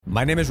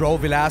My name is Raul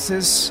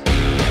Villacis,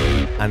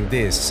 and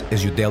this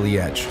is your Daily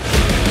Edge.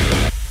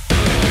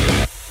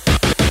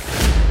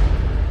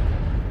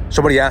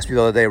 Somebody asked me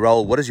the other day,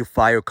 Raul, where does your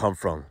fire come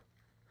from?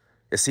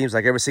 It seems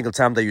like every single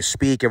time that you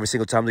speak, every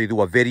single time that you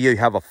do a video, you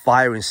have a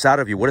fire inside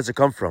of you. Where does it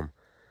come from?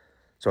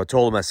 So I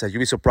told him, I said, you'd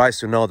be surprised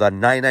to know that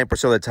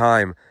 99% of the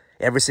time,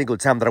 every single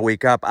time that I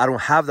wake up, I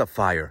don't have that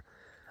fire.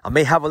 I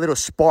may have a little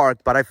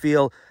spark, but I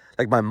feel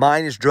like my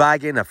mind is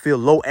dragging. I feel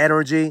low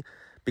energy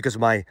because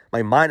my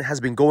mind has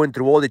been going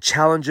through all the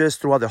challenges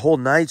throughout the whole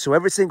night. So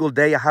every single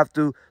day, I have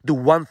to do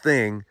one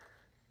thing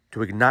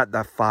to ignite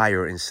that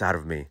fire inside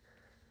of me,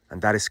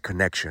 and that is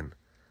connection.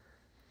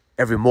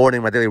 Every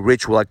morning, my daily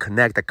ritual, I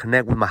connect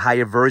with my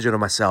higher version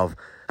of myself.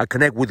 I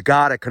connect with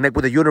God. I connect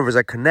with the universe.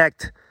 I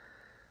connect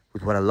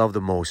with what I love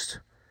the most.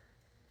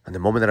 And the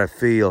moment that I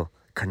feel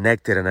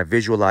connected and I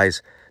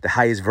visualize the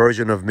highest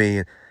version of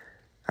me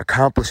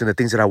accomplishing the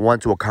things that I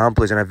want to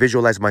accomplish, and I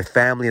visualize my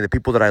family and the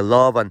people that I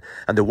love and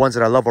the ones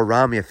that I love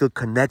around me, I feel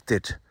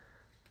connected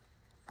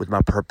with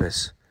my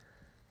purpose.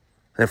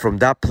 And from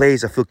that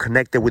place, I feel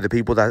connected with the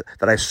people that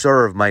I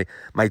serve, my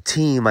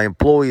team, my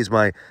employees,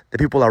 the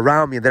people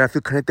around me. And then I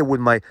feel connected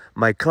with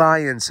my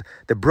clients,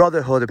 the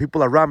brotherhood, the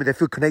people around me. They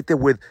feel connected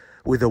with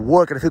the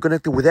work, and I feel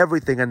connected with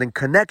everything. And then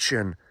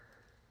connection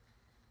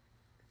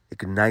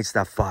ignites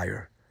that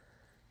fire.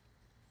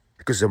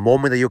 Because the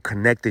moment that you're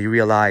connected, you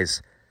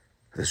realize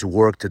there's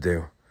work to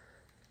do.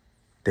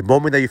 The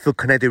moment that you feel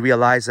connected, you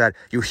realize that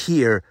you're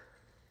here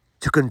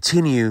to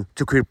continue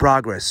to create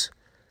progress.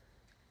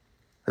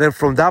 And then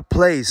from that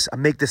place, I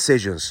make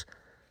decisions.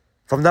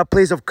 From that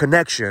place of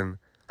connection,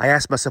 I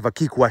ask myself a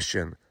key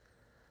question.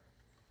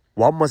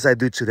 What must I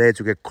do today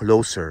to get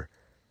closer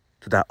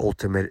to that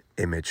ultimate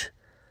image?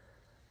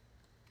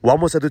 What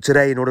must I do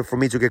today in order for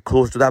me to get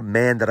close to that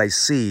man that I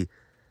see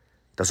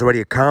that's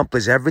already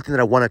accomplished everything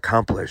that I want to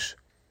accomplish?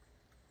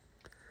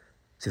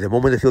 See, the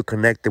moment you feel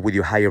connected with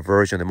your higher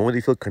version, the moment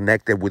you feel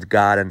connected with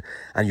God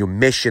and your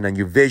mission and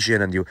your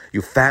vision and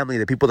your family,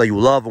 the people that you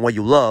love and what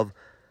you love,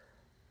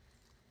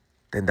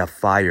 then that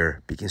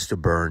fire begins to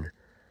burn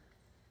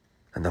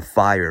and the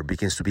fire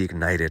begins to be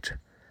ignited.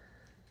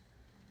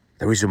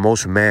 The reason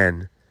most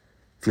men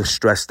feel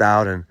stressed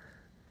out and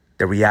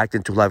they're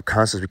reacting to life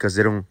constantly because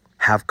they don't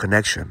have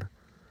connection.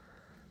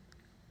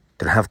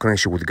 They don't have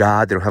connection with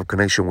God. They don't have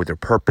connection with their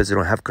purpose. They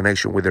don't have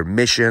connection with their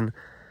mission.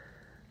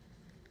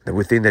 And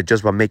we think that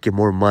just by making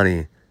more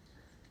money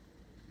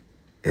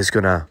is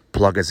going to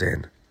plug us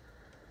in.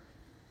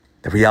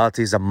 The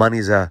reality is that money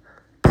is a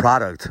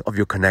product of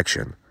your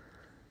connection.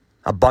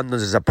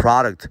 Abundance is a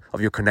product of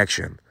your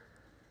connection.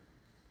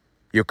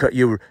 Your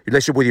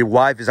relationship with your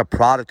wife is a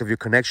product of your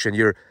connection.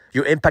 Your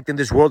impact in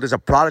this world is a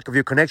product of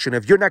your connection.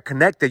 If you're not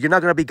connected, you're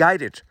not going to be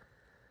guided.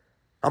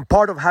 And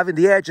part of having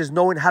the edge is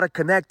knowing how to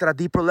connect at a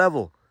deeper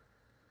level.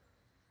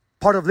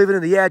 Part of living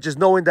in the edge is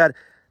knowing that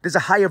there's a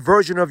higher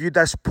version of you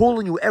that's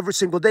pulling you every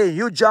single day. And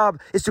your job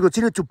is to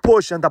continue to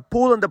push, and the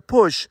pull and the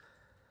push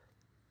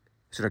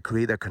is going to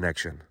create that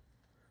connection.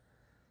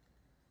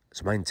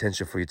 So my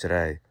intention for you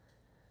today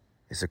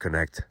is to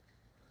connect.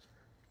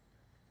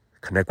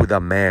 Connect with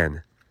that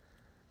man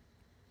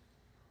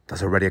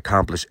that's already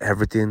accomplished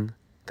everything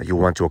that you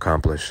want to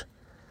accomplish.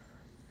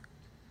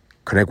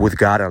 Connect with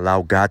God and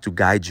allow God to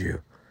guide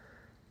you,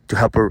 to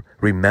help her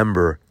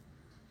remember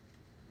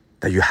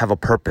that you have a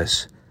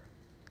purpose,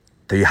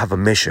 that you have a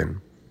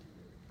mission.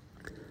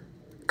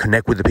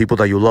 Connect with the people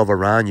that you love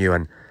around you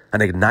and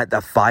ignite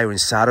that fire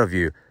inside of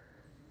you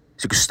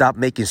so you can stop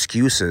making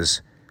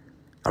excuses.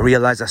 I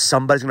realize that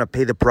somebody's going to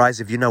pay the price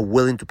if you're not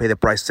willing to pay the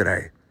price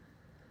today.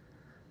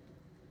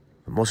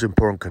 But most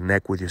important,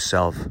 connect with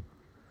yourself.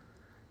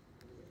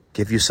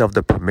 Give yourself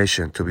the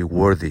permission to be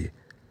worthy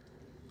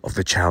of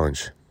the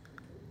challenge.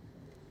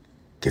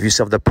 Give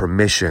yourself the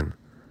permission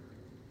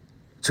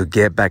to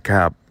get back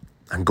up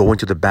and go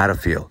into the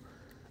battlefield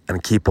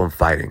and keep on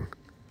fighting.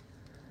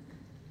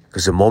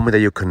 Because the moment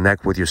that you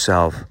connect with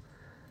yourself,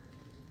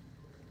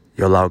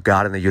 you allow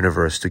God and the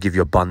universe to give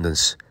you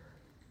abundance,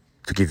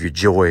 to give you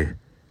joy,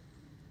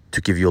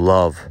 to give you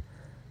love,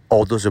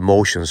 all those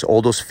emotions,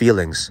 all those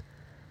feelings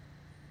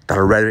that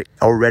are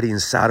already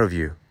inside of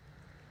you.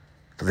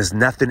 So there's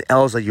nothing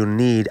else that you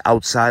need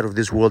outside of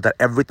this world, that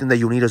everything that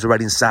you need is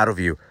already inside of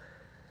you.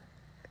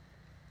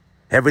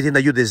 Everything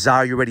that you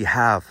desire, you already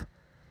have.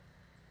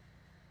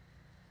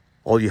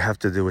 All you have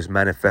to do is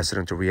manifest it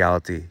into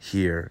reality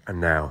here and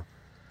now.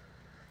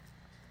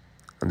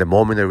 And the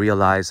moment you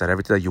realize that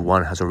everything that you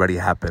want has already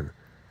happened,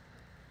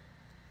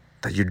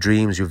 that your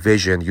dreams, your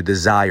vision, your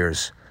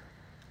desires,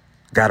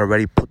 God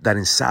already put that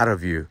inside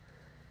of you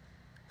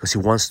because He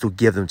wants to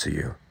give them to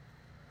you.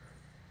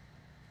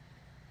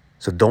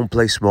 So don't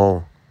play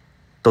small.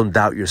 Don't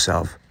doubt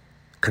yourself.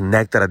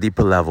 Connect at a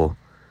deeper level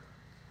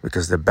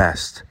because the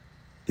best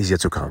is yet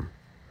to come.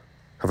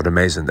 Have an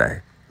amazing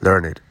day.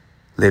 Learn it.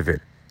 Live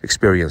it.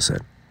 Experience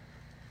it.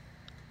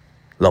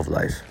 Love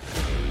life.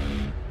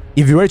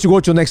 If you're ready to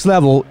go to the next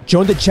level,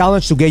 join the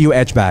challenge to get your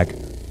edge back.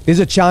 This is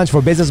a challenge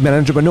for businessmen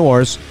and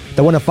entrepreneurs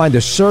that want to find the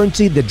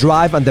certainty, the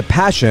drive, and the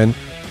passion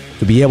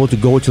to be able to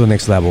go to the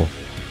next level.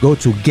 Go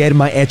to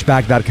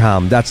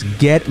getmyedgeback.com. That's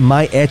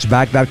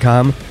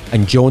getmyedgeback.com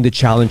and join the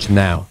challenge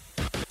now.